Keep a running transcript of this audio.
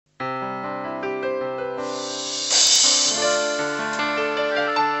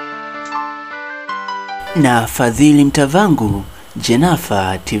na Fadhili Mtavangu,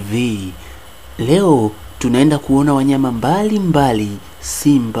 Jenafa TV. Leo tunaenda kuona wanyama mbali,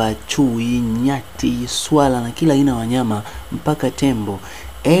 simba, chui, nyati, swala na kila aina wanyama mpaka tembo.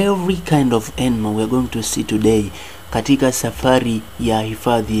 Every kind of animal we are going to see today katika safari ya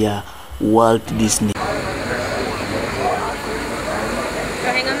hifadhi ya Walt Disney.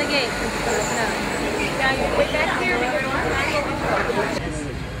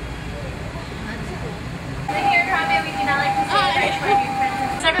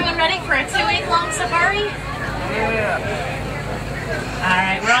 Is everyone ready for a 2-week-long safari? Yeah.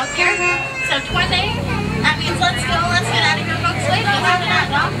 Alright, we're all here. So twin day, that means let's go, let's get out of here folks. Wait, go after that,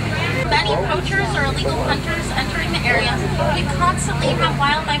 dog. Many poachers or illegal hunters entering the area. We constantly have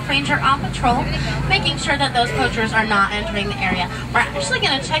wildlife ranger on patrol, making sure that those poachers are not entering the area. We're actually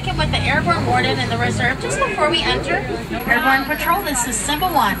going to check in with the airborne warden in the reserve just before we enter. Airborne patrol, this is Simba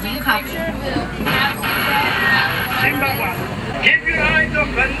 1. Do you copy? Simba 1, keep your eyes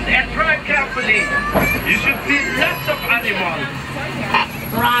open and try carefully. You should see lots of animals.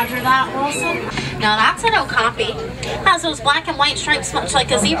 Roger that, Wilson. Now that's a no copy. It has those black and white stripes much like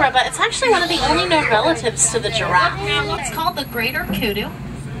a zebra, but it's actually one of the only known relatives to the giraffe. It's called the greater kudu.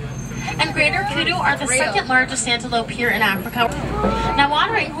 And greater kudu are the second largest antelope here in Africa. Now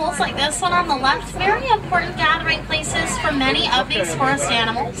watering holes like this one on the left, very important gathering places for many of these forest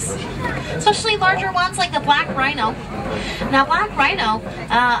animals, especially larger ones like the black rhino. Now black rhino,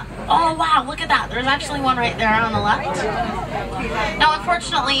 oh wow, look at that, there's actually one right there on the left. Now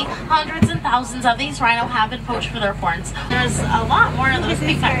unfortunately, hundreds and thousands of these rhino have been poached for their horns. There's a lot more of those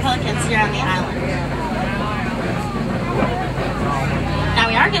big fat pelicans here on the island. Now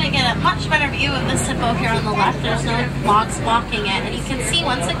we are going to get a much better view of this hippo here on the left. There's no logs blocking it. And you can see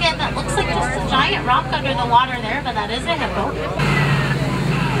once again that looks like just a giant rock under the water there, but that is a hippo.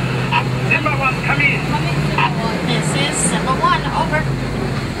 Simba 1, come in. This is Simba 1, over.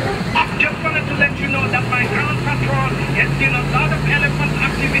 Just wanted to let you know that my ground patrol has seen a lot of elephant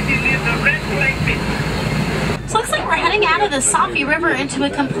activity near the Red Lake pit. So looks like we're heading out of the Safi River into a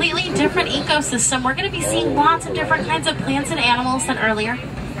completely different ecosystem. We're going to be seeing lots of different kinds of plants and animals than earlier.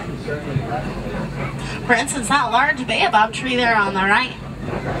 For instance, that large baobab tree there on the right.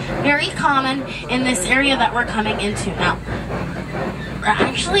 Very common in this area that we're coming into now. We're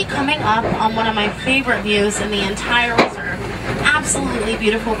actually coming up on one of my favorite views in the entire reserve. Absolutely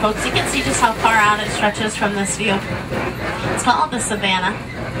beautiful, folks. You can see just how far out it stretches from this view. It's called the Savannah.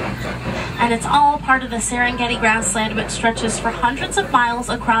 And it's all part of the Serengeti grassland, which stretches for hundreds of miles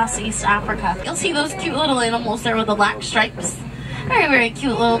across East Africa. You'll see those cute little animals there with the black stripes. Very, very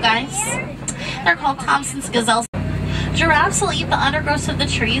cute little guys. They're called Thompson's gazelles. Giraffes will eat the undergrowth of the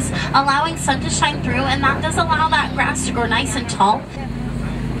trees, allowing sun to shine through, and that does allow that grass to grow nice and tall.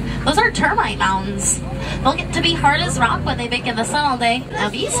 Those are termite mountains. They'll get to be hard as rock when they bake in the sun all day. Now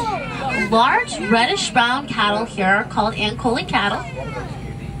these large reddish-brown cattle here are called Ankole cattle.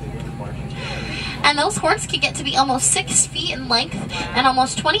 And those horns can get to be almost 6 feet in length and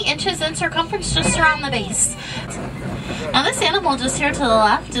almost 20 inches in circumference just around the base. Now this animal just here to the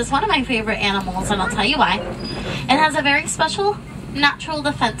left is one of my favorite animals, and I'll tell you why. It has a very special natural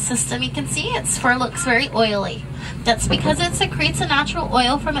defense system. You can see its fur looks very oily. That's because it secretes a natural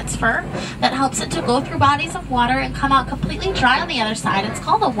oil from its fur that helps it to go through bodies of water and come out completely dry on the other side. It's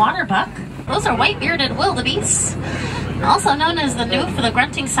called a water buck. Those are white-bearded wildebeests, also known as the noof for the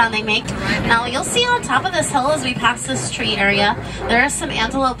grunting sound they make. Now you'll see on top of this hill as we pass this tree area, there are some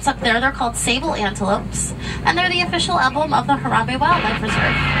antelopes up there. They're called sable antelopes, and they're the official emblem of the Harambe Wildlife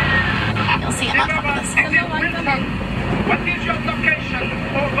Reserve. You'll see them on top of this hill. What is your location?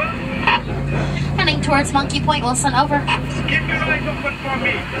 Over. Heading towards Monkey Point, Wilson, over. Keep your eyes open for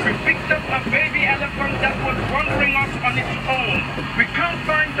me. We picked up a baby elephant that was wandering off on its own. We can't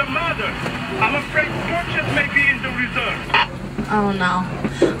find the mother. I'm afraid torches may be in the reserve. Oh no.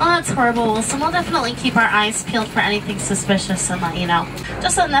 Oh, that's horrible, Wilson. We'll definitely keep our eyes peeled for anything suspicious and let you know.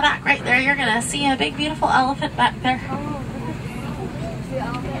 Just in the back right there, you're going to see a big beautiful elephant back there.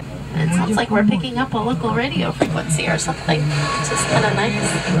 It sounds like we're picking up a local radio frequency or something, which is kind of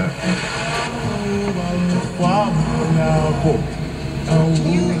nice.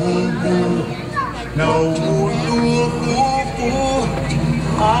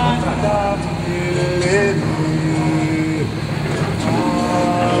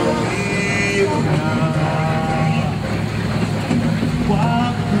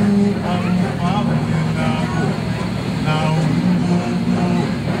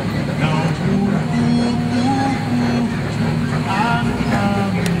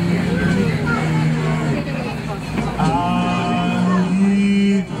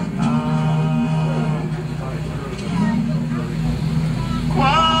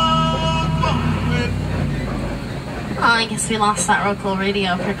 we lost that local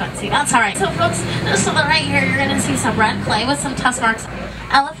radio frequency. That's alright. So folks, just to the right here, you're going to see some red clay with some tusk marks.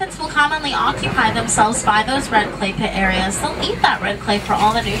 Elephants will commonly occupy themselves by those red clay pit areas. They'll eat that red clay for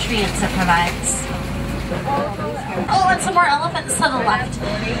all the nutrients it provides. Oh, and some more elephants to the left.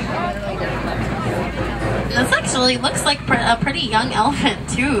 This actually looks like a pretty young elephant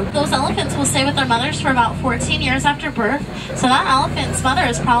too. Those elephants will stay with their mothers for about 14 years after birth, so that elephant's mother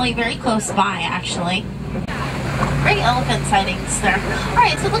is probably very close by actually. Great elephant sightings there.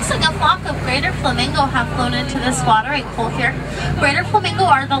 Alright, so it looks like a flock of greater flamingo have flown into this watering hole here. Greater flamingo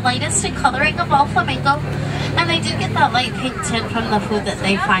are the lightest in coloring of all flamingo, and they do get that light pink tint from the food that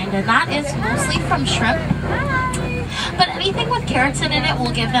they find, and that is mostly from shrimp. But anything with keratin in it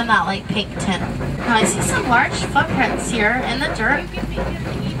will give them that light pink tint. Now I see some large footprints here in the dirt.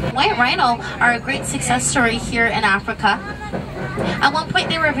 White rhino are a great success story here in Africa. At one point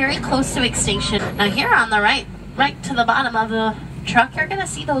they were very close to extinction. Now here on the right to the bottom of the truck, you're going to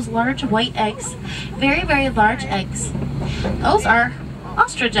see those large white eggs. Very, very large eggs. Those are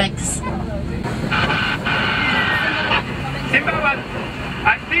ostrich eggs. Timberland,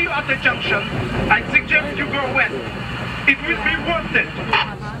 I see you at the junction. I suggest you go west. It will be worth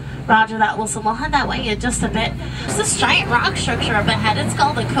it. Roger that, Wilson. We'll head that way in just a bit. There's this giant rock structure up ahead. It's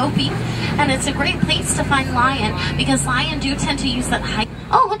called a kopie, and it's a great place to find lion because lion do tend to use that height.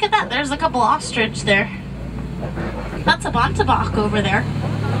 Oh, look at that. There's a couple ostrich there. That's a bontebok over there.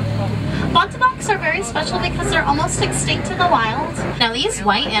 Bonteboks are very special because they're almost extinct in the wild. Now these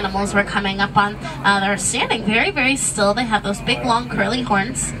white animals we're coming up on, they're standing very, very still. They have those big, long, curly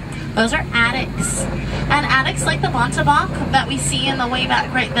horns. Those are addax. And addax, like the bontebok that we see in the way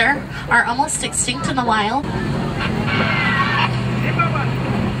back right there, are almost extinct in the wild. There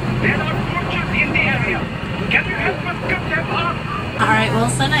are poachers in the area. Can you help us cut them off? Alright,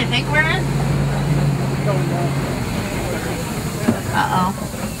 Wilson, I think we're in. Uh-oh.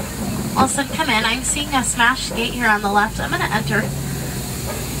 Wilson, come in. I'm seeing a smashed gate here on the left. I'm going to enter.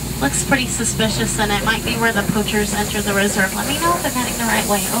 Looks pretty suspicious, and it might be where the poachers enter the reserve. Let me know if I'm heading the right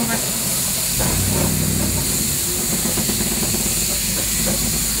way. Over.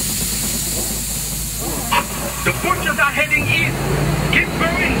 The poachers are heading east. Keep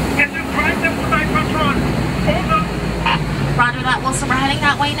going. Can you drive them to my patrol? Over. Roger that, Wilson. We're heading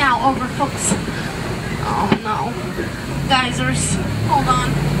that way now. Over, folks. Oh, no. Geysers. Hold on.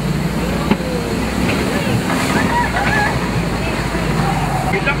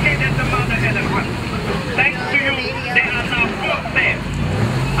 We located the mother elephant. Thanks to you, they are now both there.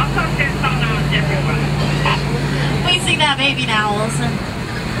 I thought they saw everyone. We see that baby now, Wilson.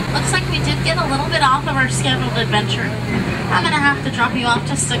 Looks like we did get a little bit off of our scheduled adventure. I'm going to have to drop you off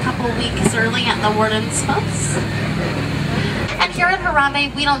just a couple weeks early at the warden's post. And here at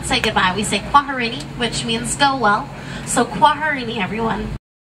Harambe, we don't say goodbye. We say kwaherini, which means go well. So kwaherini, everyone.